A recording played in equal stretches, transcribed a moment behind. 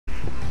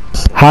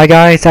Hi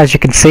guys, as you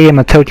can see I'm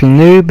a total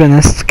noob in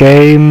this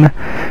game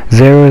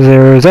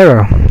 000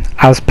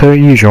 as per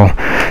usual.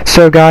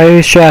 So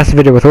guys, share this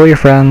video with all your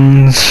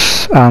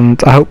friends and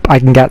I hope I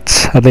can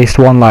get at least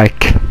one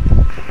like.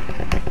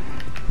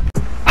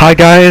 Hi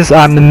guys,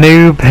 I'm the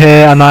noob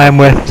here and I am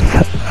with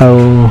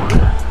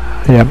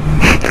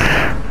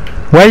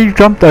where you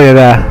jumped? Oh, you're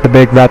there, the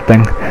big red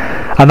thing.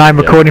 And I'm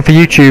recording for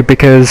YouTube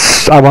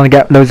because I want to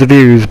get loads of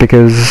views,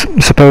 because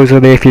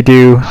supposedly if you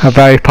do a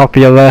very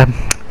popular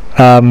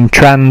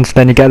trend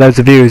then you get loads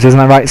of views, isn't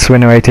that right,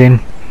 SWINNY18?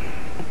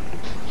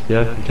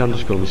 Yeah, you can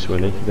just call me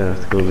Swinny, you don't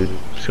have to call me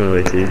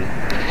Swinny18.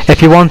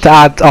 If you want to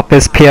add up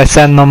his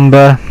PSN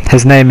number,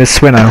 his name is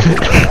Swinno.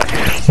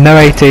 No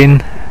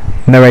 18.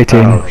 No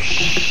 18. Oh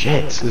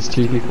shit, there's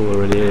two people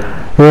already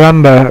here.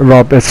 Remember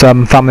Rob, it's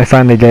family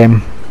friendly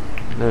game.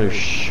 No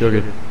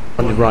sugar.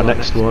 Right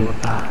next one.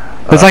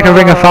 There's like a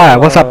ring of fire.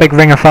 What's that big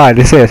ring of fire? Do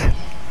you see it?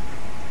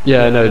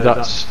 Yeah, no,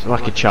 that's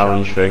like a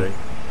challenge thing.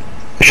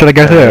 Should I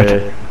go through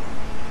it?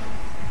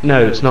 No,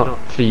 it's not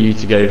for you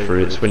to go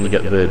through, it's when you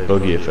get the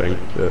buggy thing.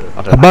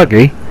 A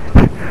buggy?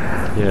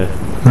 Yeah.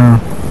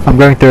 Oh, I'm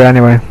going through it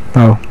anyway.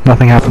 Oh,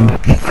 nothing happened.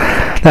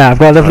 There, I've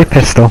got a lovely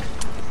pistol.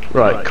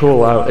 Right,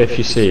 call out if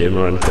you see him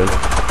or anything.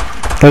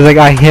 There's a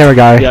guy, here a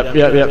guy. Yep.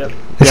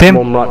 You see him?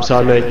 One right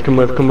beside me. Come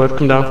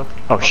down.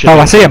 Oh shit. Oh,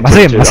 I see him. I'm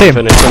finished.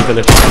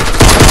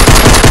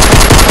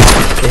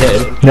 You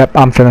hit him? Yep,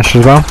 I'm finished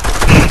as well.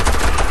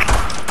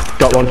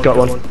 Got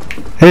one.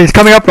 Hey, he's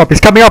coming up, Rob, he's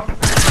coming up!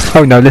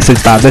 Oh no, this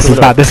is bad, this is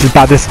bad.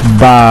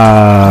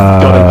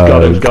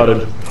 Got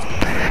him.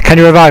 Can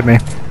you revive me?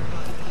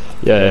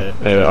 Yeah,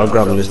 anyway, I'll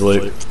grab him his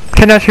loot.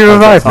 Can you actually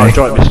revive me?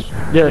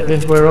 Yeah,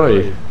 where are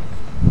you?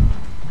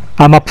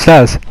 I'm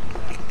upstairs.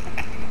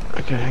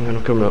 Okay, hang on,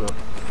 I'm coming up.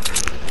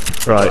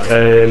 Right,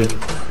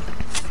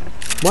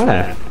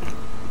 where?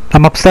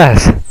 I'm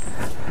upstairs.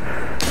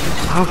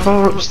 How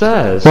far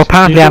upstairs? Well,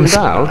 apparently I'm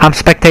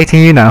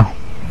spectating you now.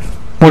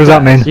 What does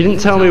that mean? You didn't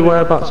tell me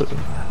whereabouts.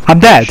 I'm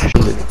dead.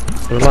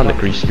 The land at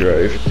Greasy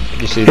Grove.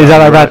 You see is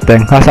that a red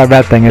thing? That's that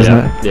red thing, isn't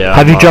it? Yeah.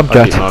 Have you jumped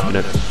yet?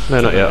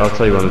 No, not yet. I'll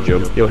tell you when I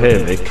jump. You'll hear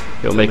me.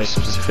 It'll make a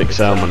specific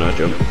sound when I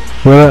jump.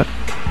 Will it?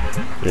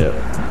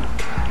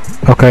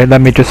 Yeah. Okay,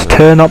 let me just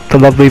turn up the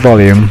lovely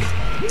volume.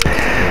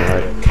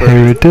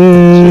 Here it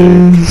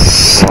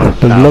is.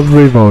 The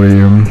lovely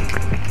volume.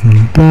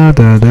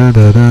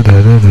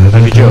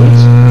 Have you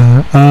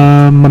jumped?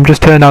 I'm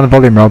just turning down the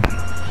volume, Rob.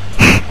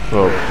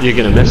 Well, you're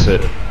gonna miss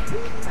it.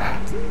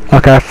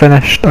 Okay, I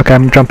finished. Okay,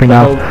 I'm jumping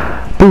now.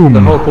 Boom!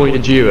 The whole point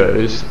of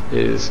duos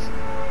is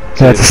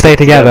to stay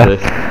together.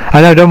 I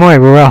know, don't worry,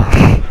 we will.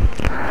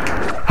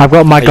 I've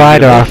got my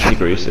glider out.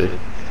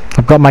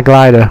 I've got my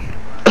glider.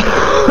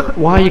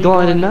 Why are you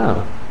gliding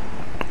now?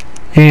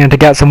 You know, to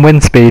get some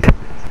wind speed.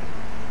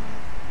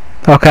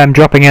 Okay, I'm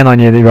dropping in on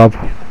you, Rob.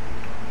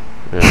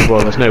 Yeah,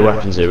 well, there's no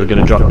weapons here. We're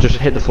gonna drop. Just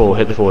hit the floor.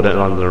 Don't land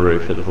on the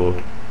roof. Hit the floor.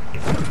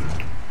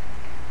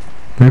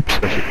 Oops.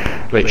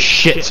 Wait,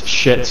 shit.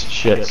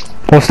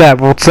 What's there?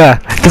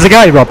 There's a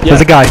guy, Rob. Yeah.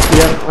 There's a guy.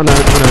 Yeah, I know.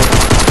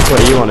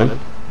 Wait, are you on him?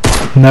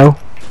 No.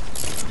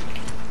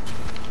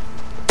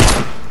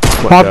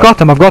 Well, I've got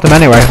him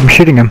anyway. I'm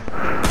shooting him.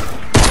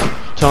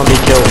 Tom, he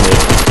killed me.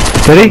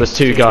 Did he? There's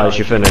two guys,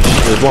 you finished.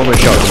 There's one with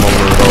shotgun, one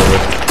with revolver.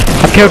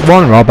 I killed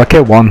one, Rob. I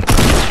killed one.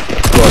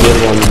 Well, the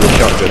other one with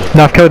shotgun.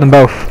 No, I've killed them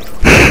both.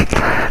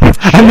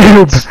 A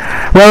noob.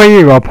 Where are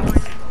you, Rob?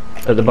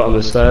 At the bottom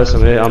of the stairs.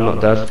 I'm here. I'm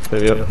not dead.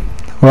 Pick me up.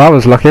 Well, I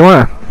was lucky,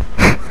 wasn't I?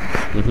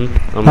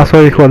 That's what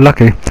you call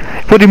lucky.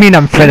 What do you mean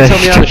I'm finished? You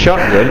tell me I had a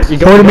shotgun. What do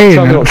you mean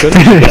I'm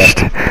finished?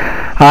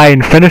 I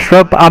ain't finished,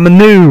 Rob. I'm a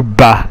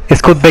noob.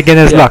 It's called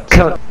beginner's luck.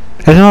 There's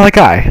another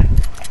guy.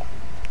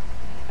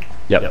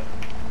 Yep.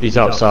 He's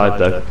outside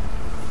though.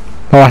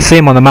 Oh, I see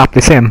him on the map.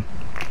 You see him?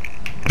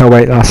 Oh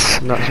wait,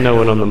 that's no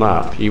one on the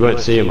map. You won't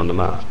see him on the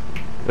map.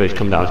 Oh, he's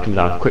come down.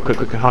 Quick.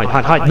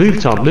 Hide. Move,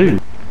 Tom, move.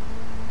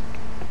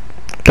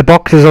 The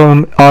boxes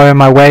are in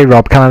my way,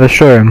 Rob. Can I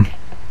destroy him?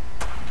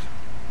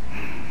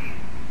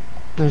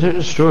 No, don't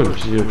destroy him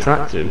because you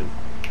attract him.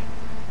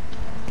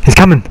 He's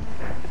coming.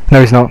 No,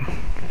 he's not.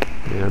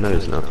 Yeah, no,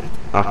 he's not.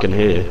 I can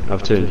hear.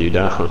 I've turned you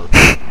down.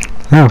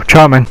 Oh,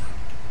 charming.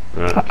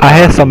 Right, I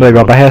hear somebody,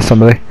 Rob. I hear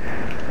somebody.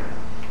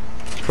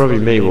 It's probably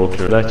me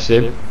walking around. Let's see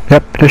him.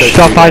 Yep. Just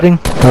stop hiding.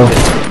 Oh.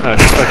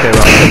 Okay,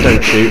 right.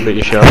 Don't shoot, but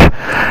you shall.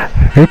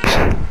 Oops.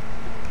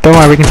 Don't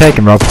worry, we can take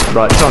him, Rob.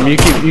 Right, Tom, you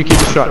keep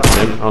distracting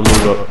him. I'll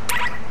move up.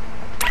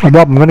 Oh,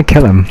 Rob, I'm gonna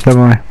kill him. Don't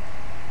worry.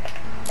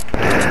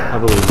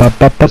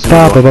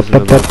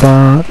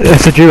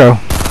 It's a duo.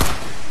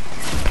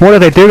 What are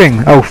they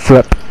doing? Oh,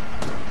 flip.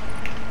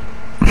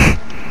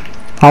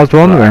 I was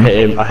wondering.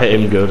 Right, I hit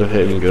him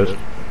good.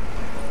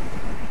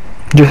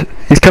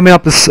 He's coming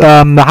up this,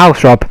 the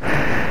house, Rob.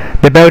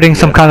 They're building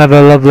some kind of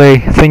a lovely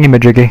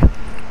thingy-majiggy.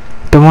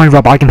 Don't worry,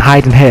 Rob, I can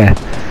hide in here.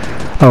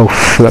 Oh,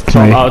 flip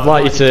me. I would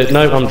like you to...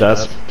 No, I'm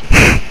dead.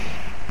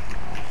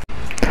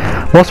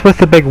 What's with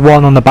the big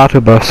one on the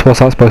battle bus? What's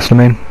that supposed to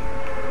mean?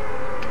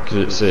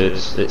 Because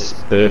it's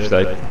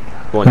birthday.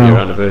 1 year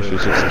anniversary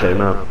since it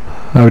came out.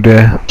 Oh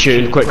dear.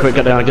 Shoot, quick,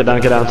 get down,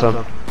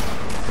 Tom.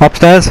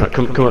 Upstairs? Right,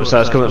 come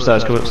upstairs.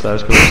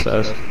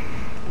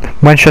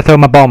 When should I throw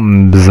my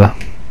bombs?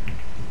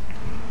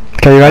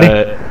 Okay, you ready?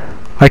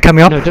 Are you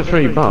coming up? No, don't throw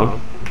your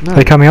bomb. No. Are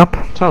you coming up?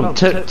 Tom,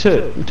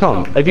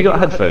 Tom, have you got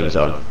headphones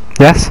on?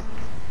 Yes?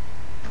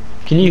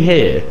 Can you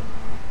hear?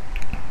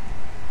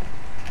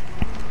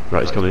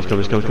 Right, he's coming.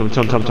 Tom,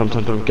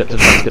 get to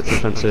the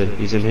fence here.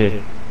 He's in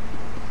here.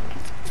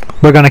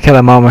 We're gonna kill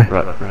him, aren't we?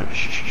 Right,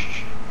 shh.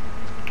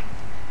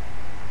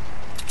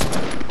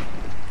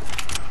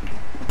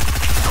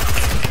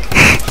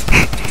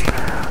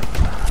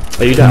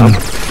 Are you down?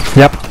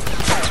 Yep.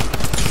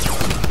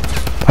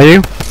 Are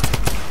you?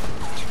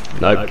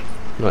 No,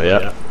 not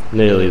yet.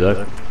 Nearly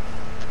though.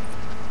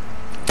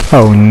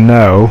 Oh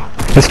no.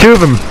 There's two of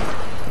them!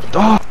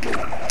 Oh.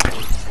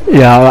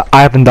 Yeah,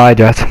 I haven't died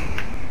yet.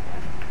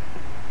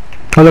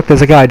 Oh look,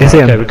 there's a guy, do you see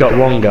him? Okay, we've got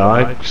one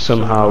guy.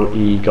 Somehow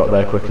he got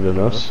there quicker than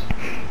us.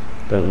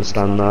 Don't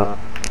understand that.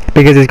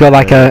 Because he's got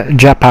like a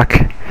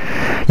jetpack.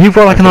 You've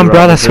got like an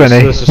umbrella,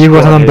 Swinny. You've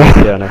got an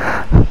umbrella. Yeah, no.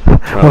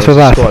 Right, what's with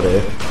that? Squad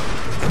here.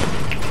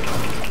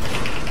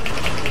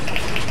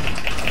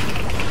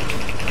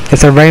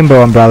 It's a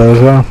rainbow umbrella as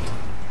well.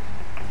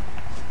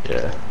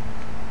 Yeah.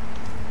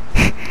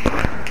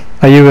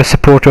 Are you a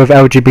supporter of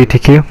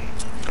LGBTQ?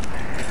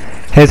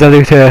 Here's a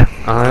loot here.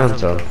 I am,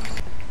 Tom.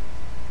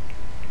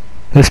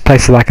 This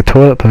place is like a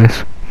toilet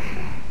place.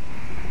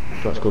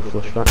 Let's go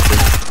flush factory.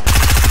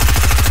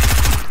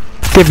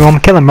 Give me one,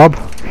 kill him, Rob.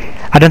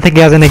 I don't think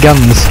he has any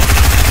guns.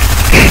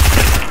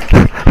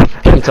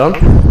 Get him, Tom.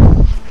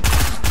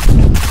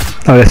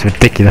 Oh, that's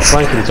ridiculous.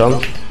 Flank him,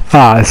 Tom.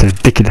 Ah, that's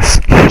ridiculous.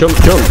 Jump,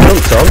 Tom.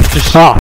 Just... Ah,